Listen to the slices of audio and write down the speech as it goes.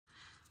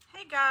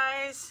Hey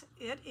guys,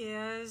 it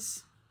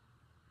is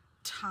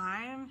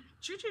time,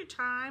 juju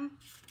time.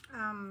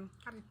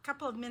 Got a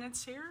couple of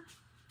minutes here.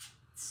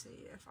 Let's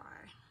see if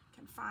I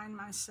can find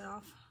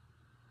myself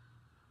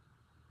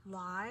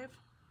live.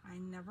 I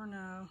never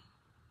know.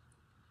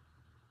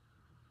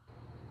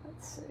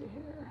 Let's see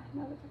here,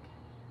 notifications.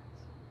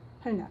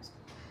 Who knows?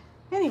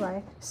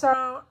 Anyway,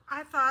 so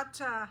I thought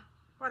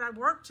what I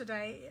worked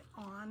today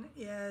on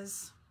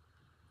is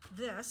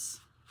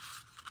this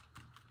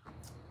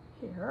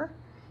here,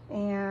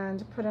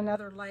 and put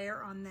another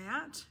layer on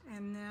that,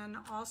 and then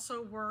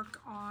also work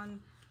on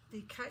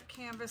the cut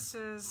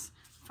canvases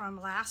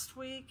from last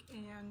week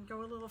and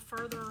go a little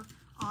further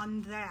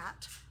on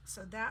that.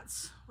 So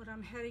that's what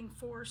I'm heading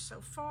for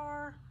so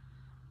far.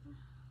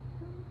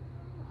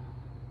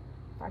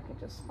 If I could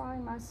just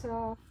find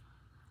myself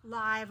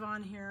live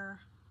on here.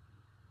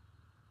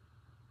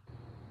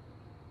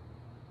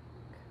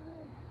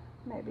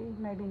 Okay,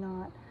 maybe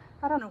not.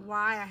 I don't know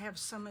why I have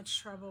so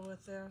much trouble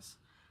with this.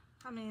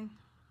 I mean,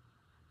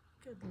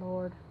 good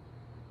Lord.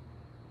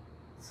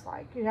 It's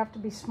like you have to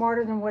be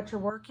smarter than what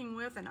you're working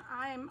with, and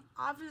I'm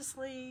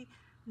obviously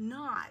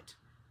not.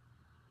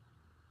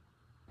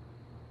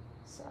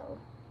 So,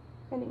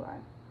 anyway,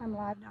 I'm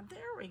live now. There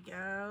we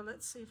go.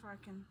 Let's see if I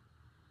can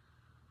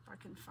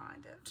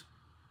find it.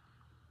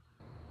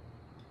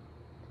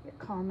 Get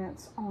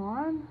comments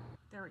on.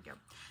 There we go.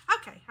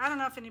 Okay, I don't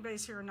know if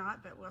anybody's here or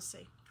not, but we'll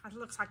see. It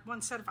looks like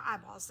one set of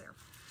eyeballs there.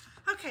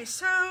 Okay,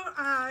 so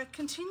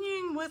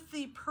continuing with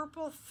the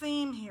purple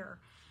theme here.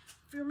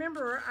 If you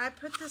remember, I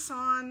put this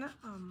on,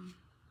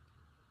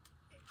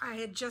 I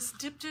had just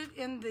dipped it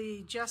in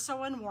the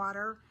gesso and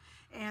water,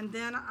 and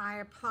then I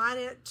applied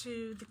it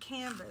to the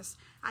canvas.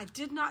 I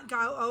did not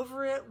go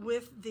over it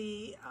with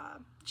the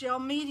gel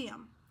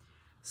medium.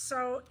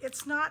 So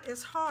it's not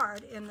as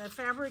hard, and the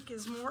fabric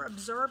is more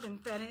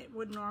absorbent than it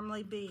would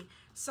normally be.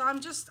 So I'm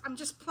just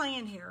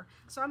playing here.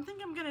 So I'm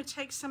thinking I'm going to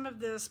take some of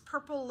this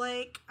Purple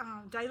Lake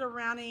Daler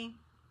Rowney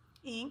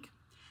ink,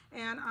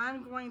 and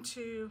I'm going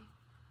to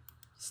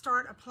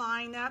start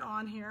applying that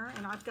on here.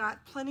 And I've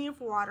got plenty of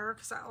water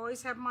because I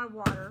always have my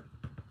water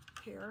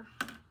here.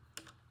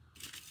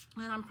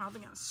 And I'm probably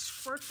going to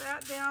squirt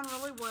that down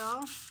really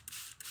well.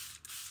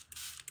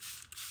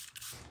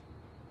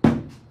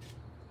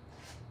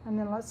 And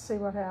then let's see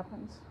what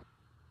happens.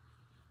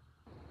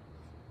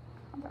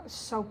 Oh, that was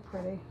so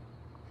pretty.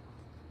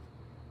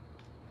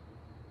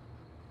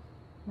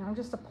 Now I'm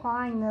just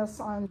applying this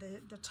on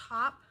the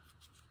top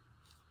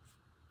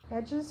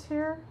edges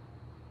here.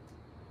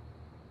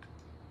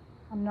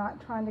 I'm not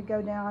trying to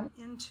go down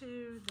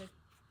into the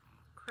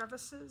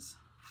crevices.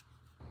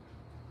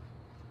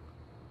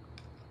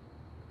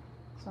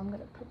 So I'm going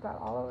to put that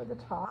all over the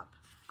top.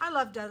 I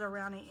love Daler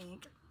Rowney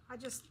ink.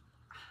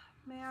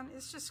 Man,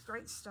 it's just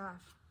great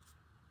stuff.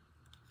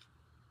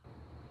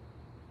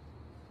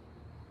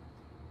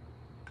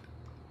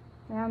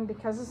 And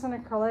because it's an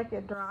acrylic,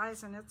 it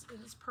dries and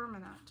it's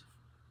permanent.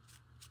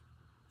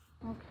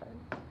 Okay,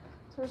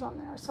 so there's on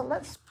there. So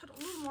let's put a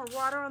little more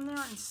water on there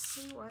and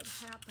see what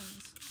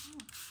happens. Oh,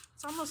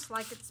 it's almost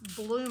like it's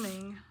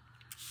blooming.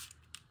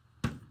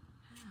 Yeah,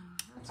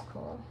 that's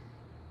cool.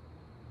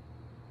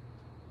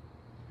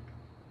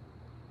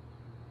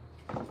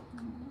 I'm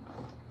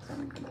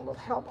gonna get a little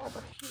help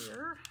over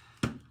here.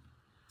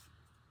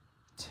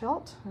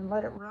 Tilt and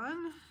let it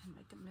run and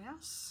make a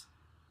mess.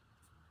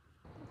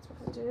 That's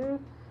what I do.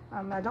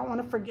 I don't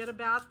want to forget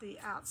about the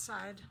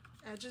outside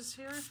edges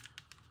here.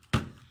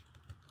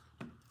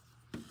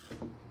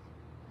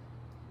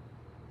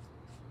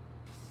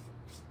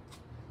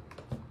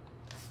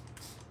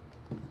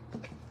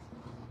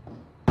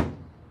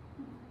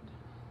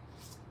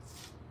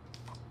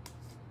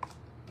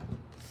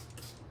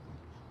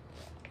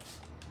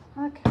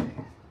 Okay,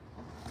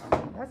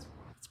 that's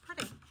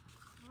pretty.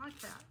 I like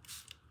that.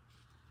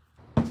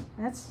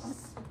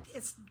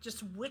 It's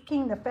just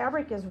wicking, the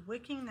fabric is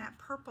wicking that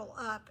purple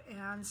up,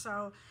 and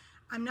so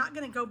I'm not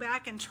going to go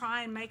back and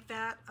try and make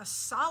that a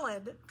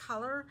solid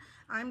color.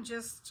 I'm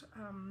just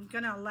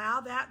going to allow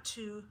that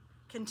to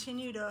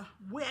continue to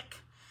wick,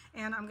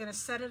 and I'm going to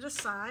set it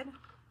aside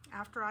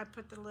after I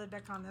put the lid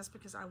back on this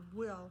because I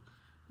will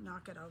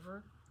knock it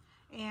over,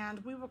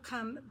 and we will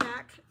come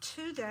back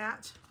to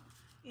that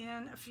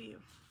in a few.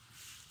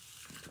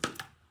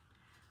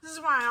 This is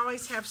why I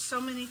always have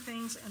so many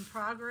things in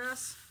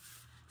progress.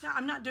 Now,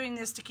 I'm not doing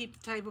this to keep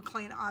the table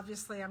clean,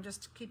 obviously. I'm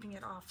just keeping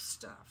it off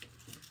stuff.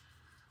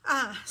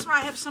 That's why I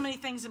have so many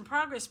things in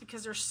progress,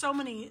 because there's so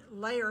many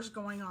layers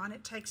going on.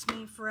 It takes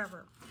me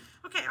forever.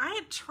 Okay, I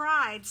had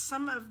tried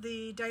some of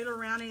the Daler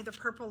Rowney, the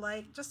Purple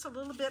Lake, just a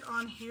little bit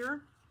on here,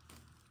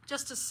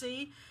 just to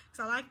see,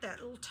 because I like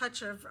that little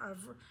touch of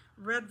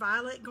red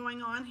violet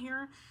going on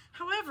here.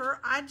 However,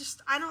 I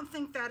don't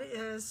think that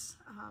is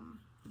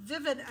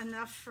vivid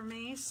enough for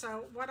me.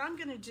 So what I'm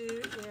going to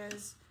do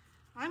is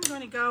I'm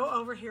going to go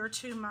over here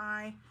to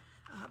my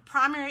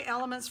primary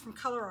elements from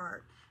Color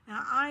Art.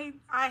 Now I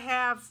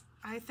have,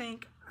 I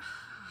think,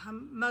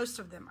 most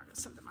of them are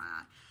some of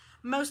mine.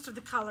 most of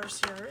the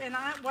colors here. And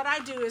what I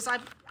do is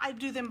I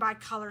do them by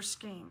color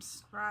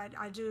schemes, right?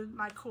 I do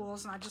my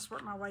cools and I just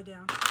work my way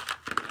down.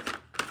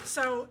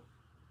 So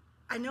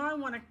I know I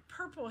want a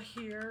purple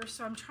here,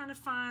 so I'm trying to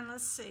find,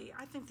 let's see,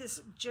 I think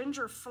this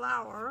ginger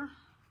flower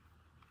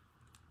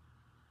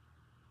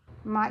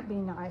might be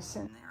nice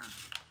in there.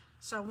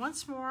 So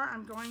once more,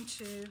 I'm going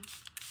to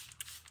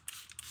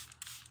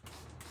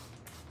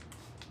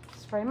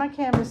spray my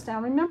canvas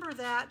down. Remember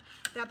that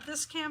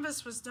this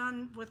canvas was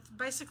done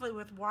basically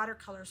with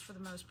watercolors for the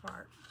most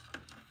part.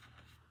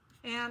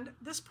 And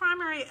this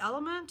primary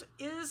element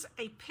is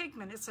a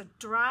pigment. It's a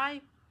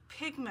dry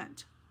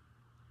pigment.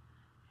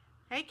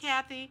 Hey,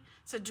 Kathy,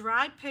 it's a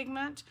dry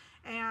pigment,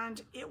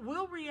 and it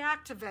will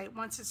reactivate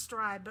once it's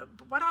dry. But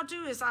what I'll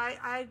do is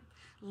I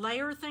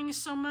layer things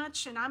so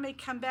much, and I may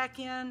come back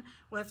in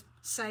with,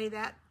 say,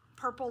 that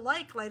purple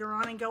lake later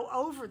on and go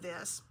over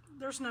this.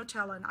 There's no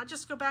telling. I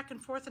just go back and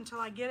forth until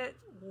I get it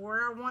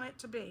where I want it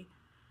to be.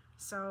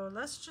 So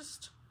let's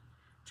just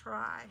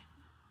try.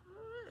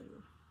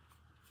 Ooh.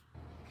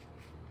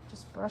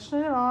 Just brushing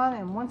it on,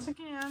 and once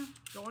again,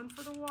 going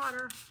for the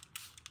water.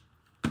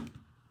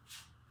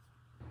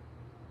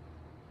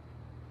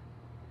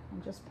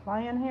 I'm just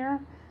playing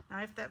here.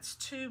 Now, if that's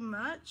too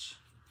much,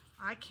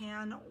 I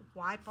can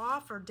wipe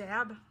off or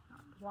dab, not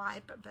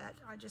wipe, but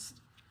I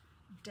just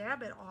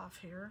dab it off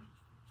here.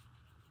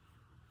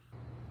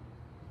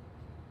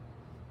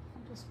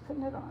 I'm just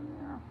putting it on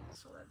there.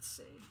 So let's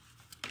see.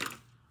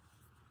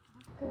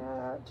 Like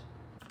that.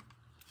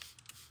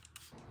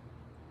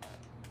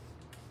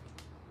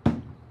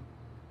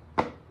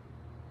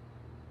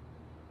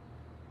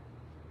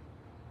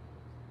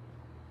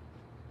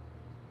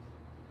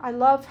 I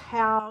love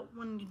how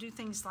when you do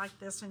things like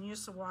this and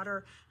use the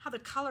water, how the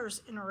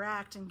colors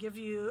interact and give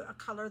you a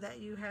color that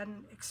you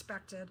hadn't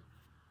expected.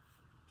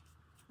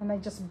 And they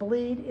just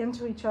bleed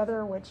into each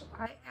other, which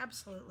I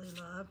absolutely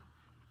love,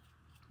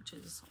 which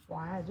is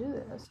why I do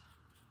this.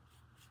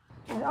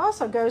 And it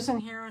also goes in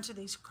here into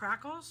these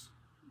crackles.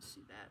 You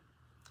see that?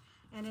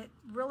 And it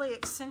really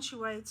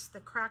accentuates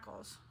the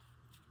crackles.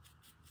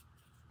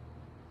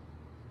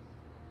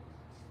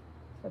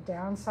 The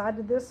downside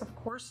to this, of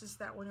course, is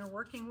that when you're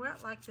working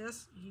wet like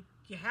this,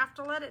 you have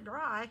to let it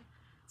dry at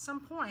some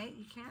point.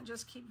 You can't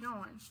just keep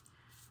going.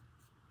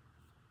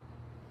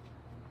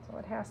 So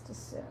it has to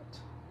sit.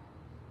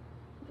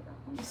 Yeah,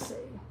 let me see.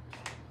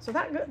 So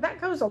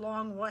that goes a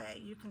long way,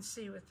 you can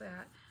see with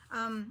that.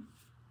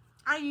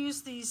 I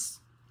use these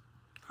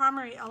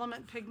primary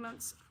element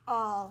pigments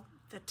all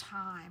the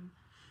time,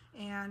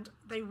 and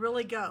they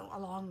really go a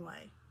long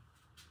way.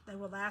 They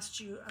will last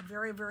you a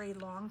very, very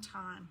long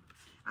time.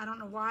 I don't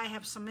know why I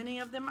have so many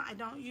of them. I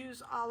don't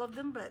use all of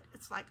them, but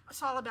it's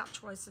all about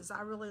choices.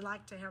 I really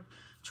like to have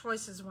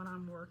choices when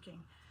I'm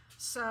working.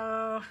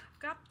 So,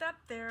 got that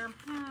there.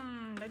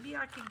 Maybe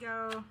I could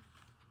go,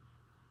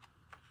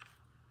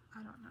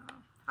 I don't know.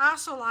 I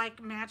also like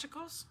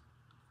magicals,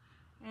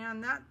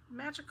 and that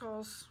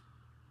magicals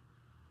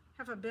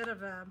have a bit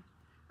of a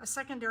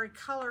secondary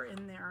color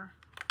in there.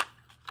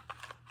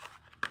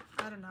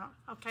 I don't know.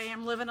 Okay,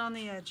 I'm living on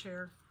the edge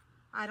here.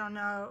 I don't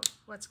know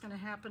what's going to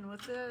happen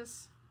with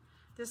this.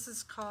 This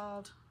is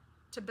called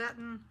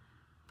Tibetan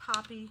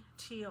Poppy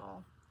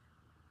Teal.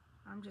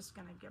 I'm just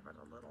going to give it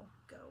a little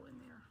go in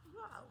there.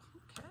 Wow,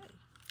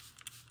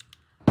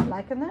 okay.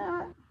 Liking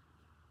that.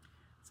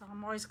 So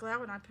I'm always glad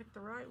when I pick the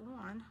right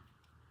one.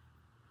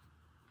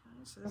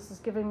 Okay, so this is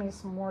giving me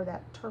some more of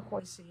that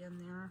turquoisey in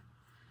there.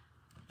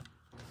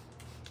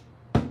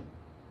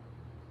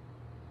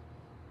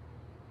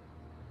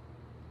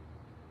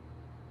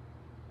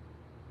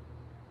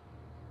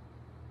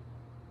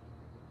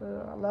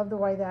 I love the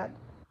way that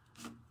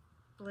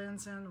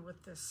blends in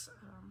with this,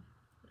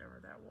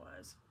 whatever that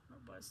was.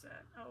 What was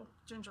that? Oh,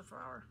 ginger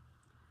flower.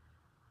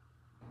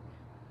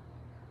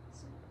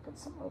 So put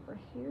some over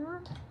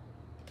here.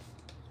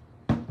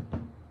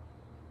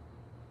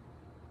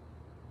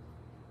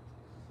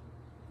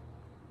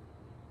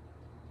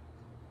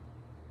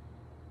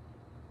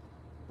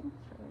 Okay.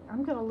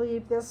 I'm going to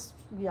leave this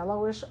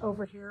yellowish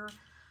over here.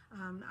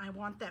 I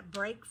want that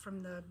break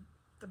from the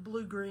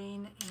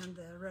blue-green and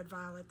the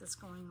red-violet that's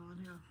going on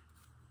here.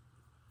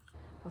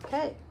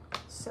 Okay,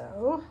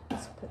 so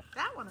let's put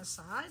that one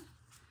aside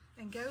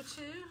and go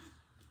to,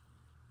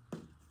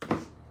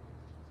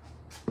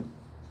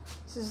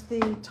 this is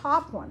the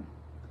top one.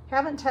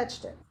 Haven't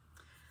touched it.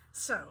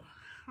 So,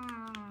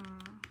 I'm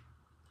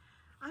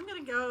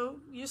going to go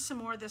use some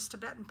more of this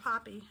Tibetan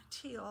Poppy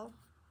Teal.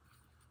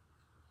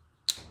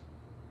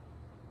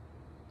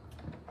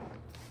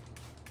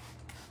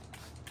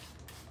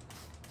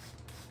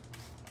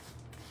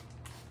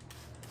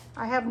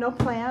 I have no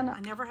plan.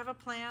 I never have a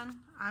plan.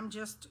 I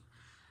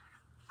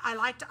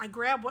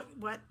grab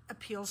what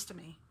appeals to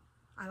me.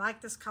 I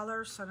like this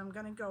color, so I'm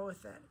going to go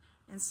with it.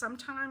 And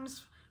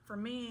sometimes, for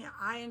me,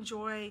 I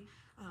enjoy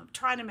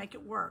trying to make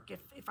it work.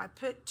 If I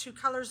put two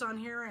colors on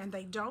here and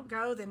they don't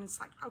go, then it's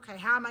like, okay,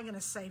 how am I going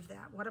to save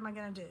that? What am I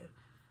going to do?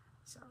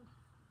 So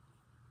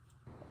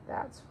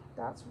that's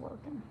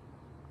working.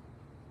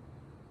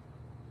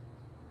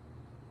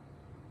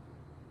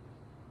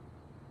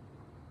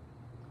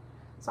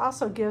 It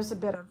also gives a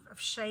bit of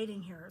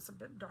shading here. It's a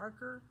bit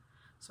darker,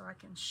 so I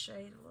can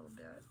shade a little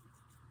bit.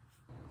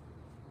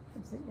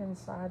 It's the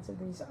insides of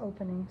these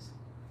openings.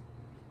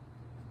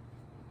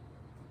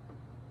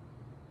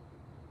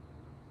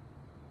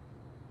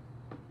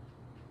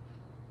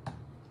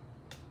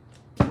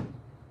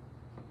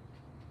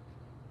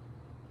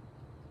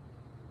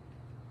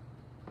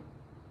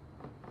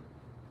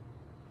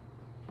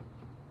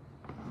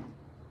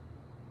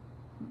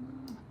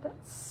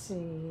 Let's see,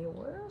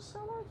 where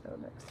shall I go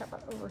next? How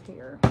about over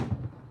here?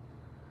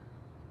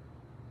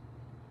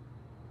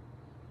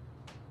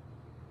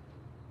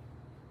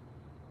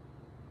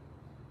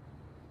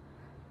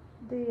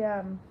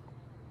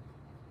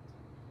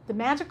 The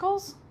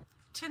magicals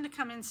tend to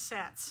come in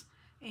sets,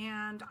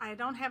 and I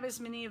don't have as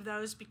many of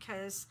those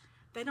because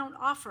they don't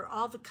offer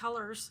all the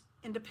colors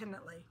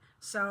independently.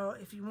 So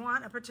if you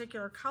want a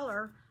particular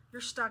color,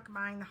 you're stuck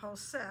buying the whole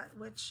set,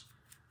 which,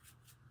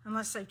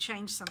 unless they've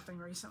changed something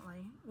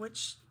recently,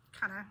 which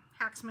kind of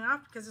hacks me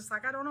off because it's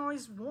like I don't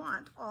always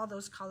want all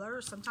those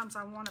colors. Sometimes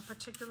I want a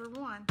particular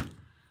one,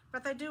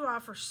 but they do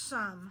offer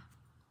some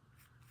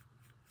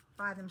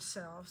by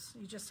themselves.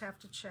 You just have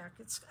to check.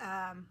 It's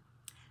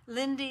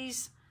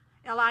Lindy's,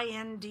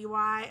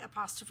 LINDY''S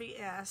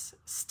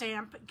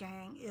Stamp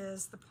Gang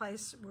is the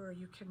place where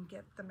you can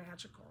get the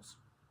magicals.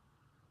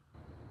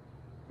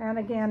 And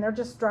again, they're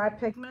just dry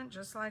pigment,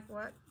 just like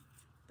what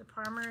the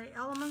primary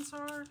elements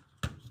are.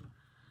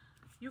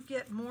 You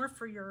get more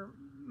for your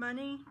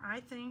money, I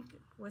think,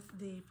 with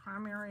the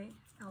primary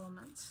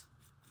elements.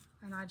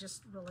 And I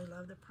just really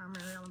love the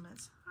primary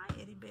elements. Hi,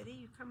 itty bitty.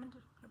 You coming to...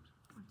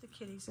 The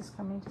kitties is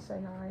coming to say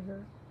hi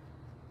here.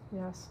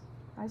 Yes,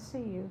 I see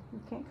you.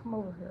 You can't come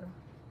over here.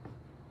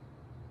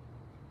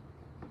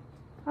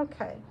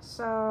 Okay,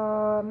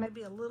 so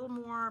maybe a little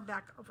more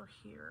back over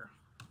here.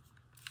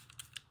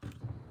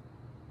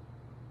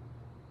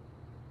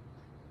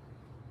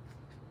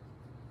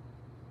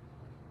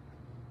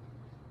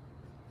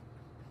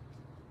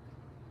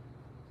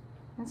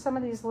 And some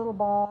of these little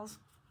balls.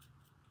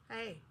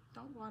 Hey,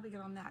 don't want to get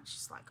on that.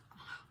 She's like,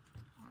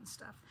 oh, on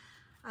stuff.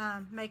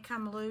 May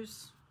come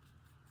loose,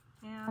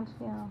 and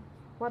you know,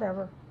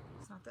 whatever.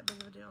 It's not that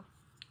big of a deal.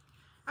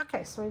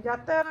 Okay, so we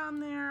got that on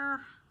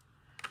there.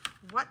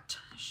 What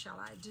shall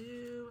I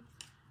do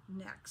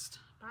next?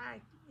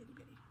 Bye, itty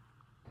bitty.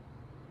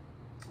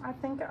 I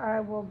think I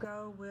will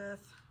go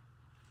with,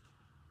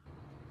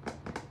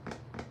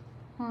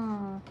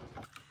 I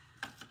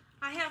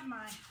have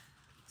my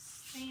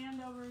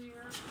stand over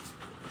here. It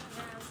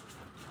has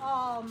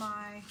all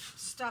my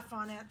stuff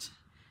on it.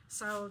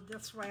 So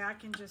this way I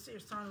can just,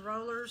 it's on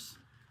rollers,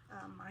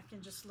 I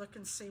can just look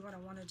and see what I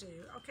want to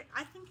do. Okay,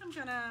 I think I'm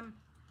gonna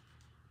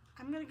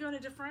go in a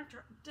different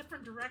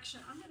direction.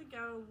 I'm gonna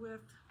go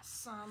with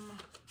some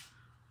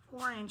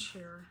orange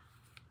here.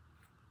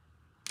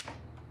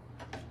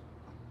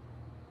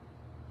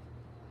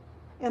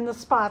 In the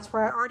spots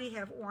where I already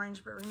have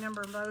orange, but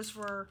remember those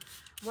were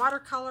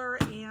watercolor,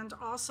 and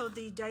also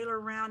the Daler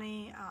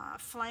Rowney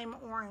Flame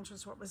Orange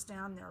was what was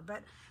down there.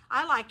 But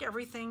I like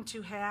everything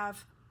to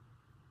have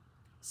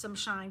some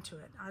shine to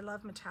it. I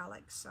love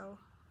metallics, so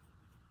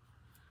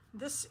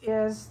this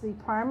is the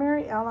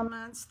primary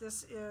elements.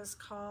 This is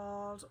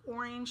called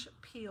Orange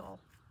Peel.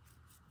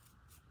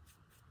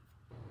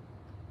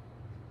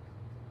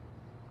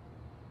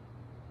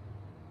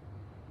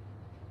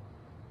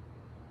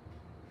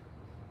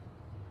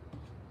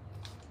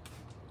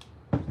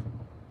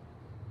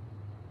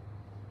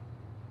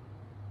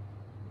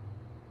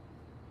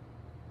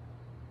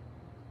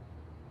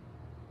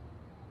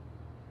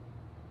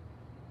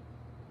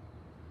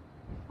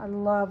 I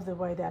love the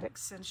way that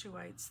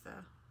accentuates the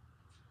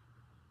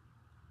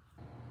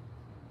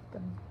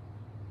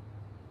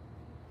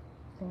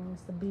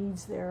things, the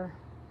beads there.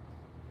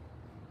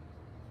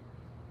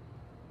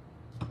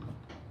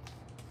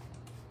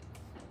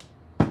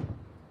 Kind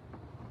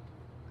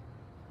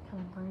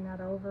of bring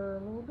that over a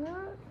little bit.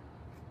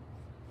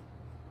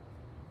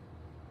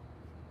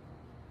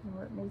 And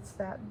where it meets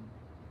that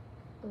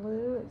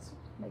blue, it's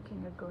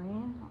making a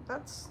green.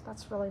 That's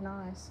really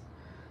nice.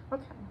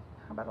 Okay.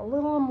 How about a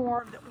little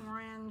more of the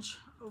orange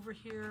over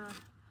here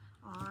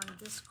on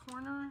this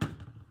corner?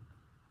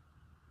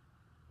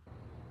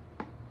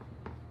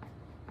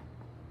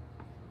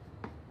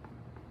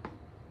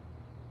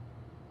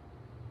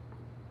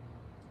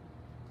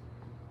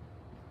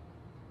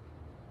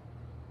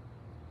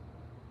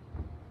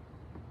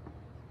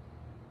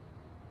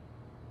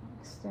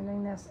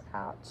 Extending this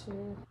out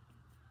to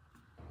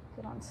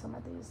get on some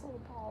of these little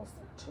balls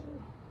there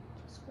too,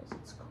 just because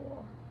it's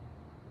cool.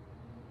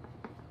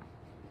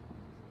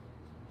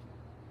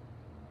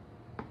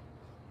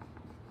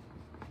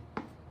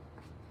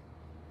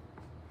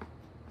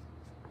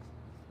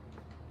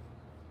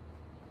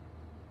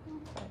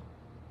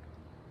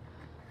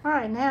 All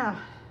right, now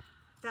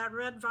that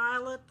red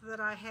violet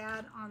that I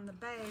had on the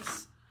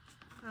base,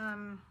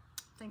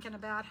 thinking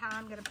about how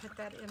I'm going to put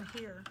that in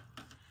here.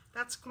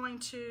 That's going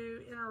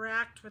to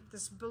interact with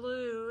this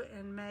blue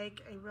and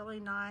make a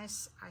really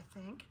nice, I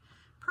think,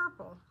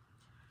 purple.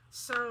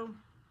 So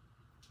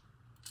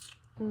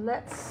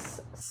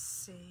let's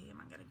see, am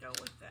I going to go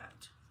with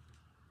that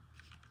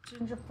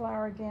ginger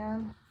flower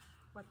again?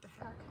 What the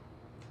heck?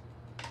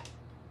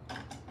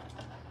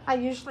 I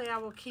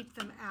will keep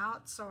them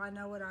out so I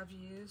know what I've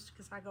used,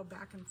 because I go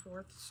back and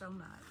forth so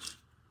much.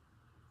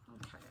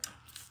 Okay.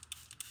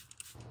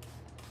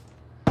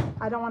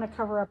 I don't want to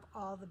cover up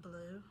all the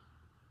blue.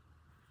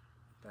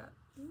 But,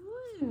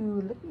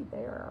 ooh, looky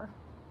there.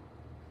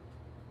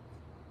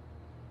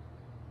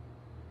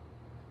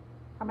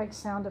 I make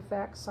sound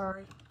effects,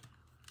 sorry.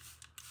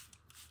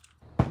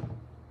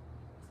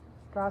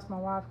 Drives my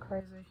wife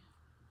crazy.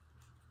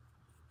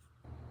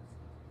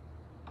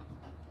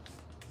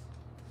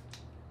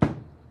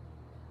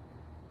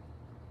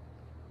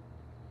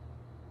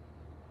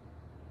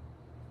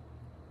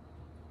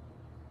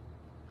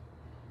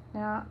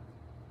 Now,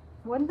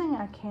 one thing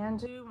I can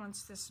do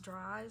once this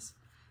dries,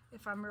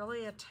 if I'm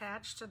really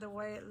attached to the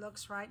way it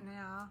looks right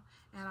now,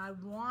 and I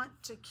want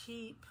to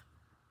keep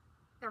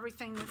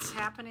everything that's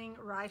happening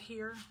right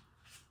here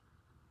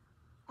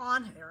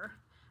on here,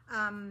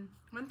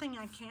 one thing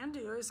I can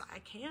do is I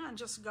can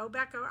just go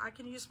back, I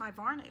can use my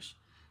varnish,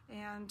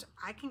 and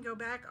I can go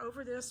back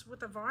over this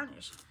with a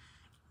varnish.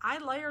 I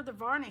layer the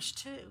varnish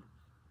too.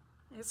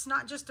 It's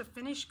not just a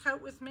finish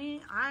coat with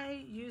me,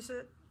 I use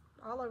it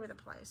all over the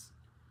place.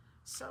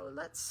 So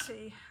let's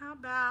see, how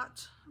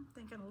about, I'm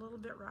thinking a little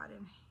bit right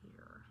in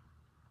here.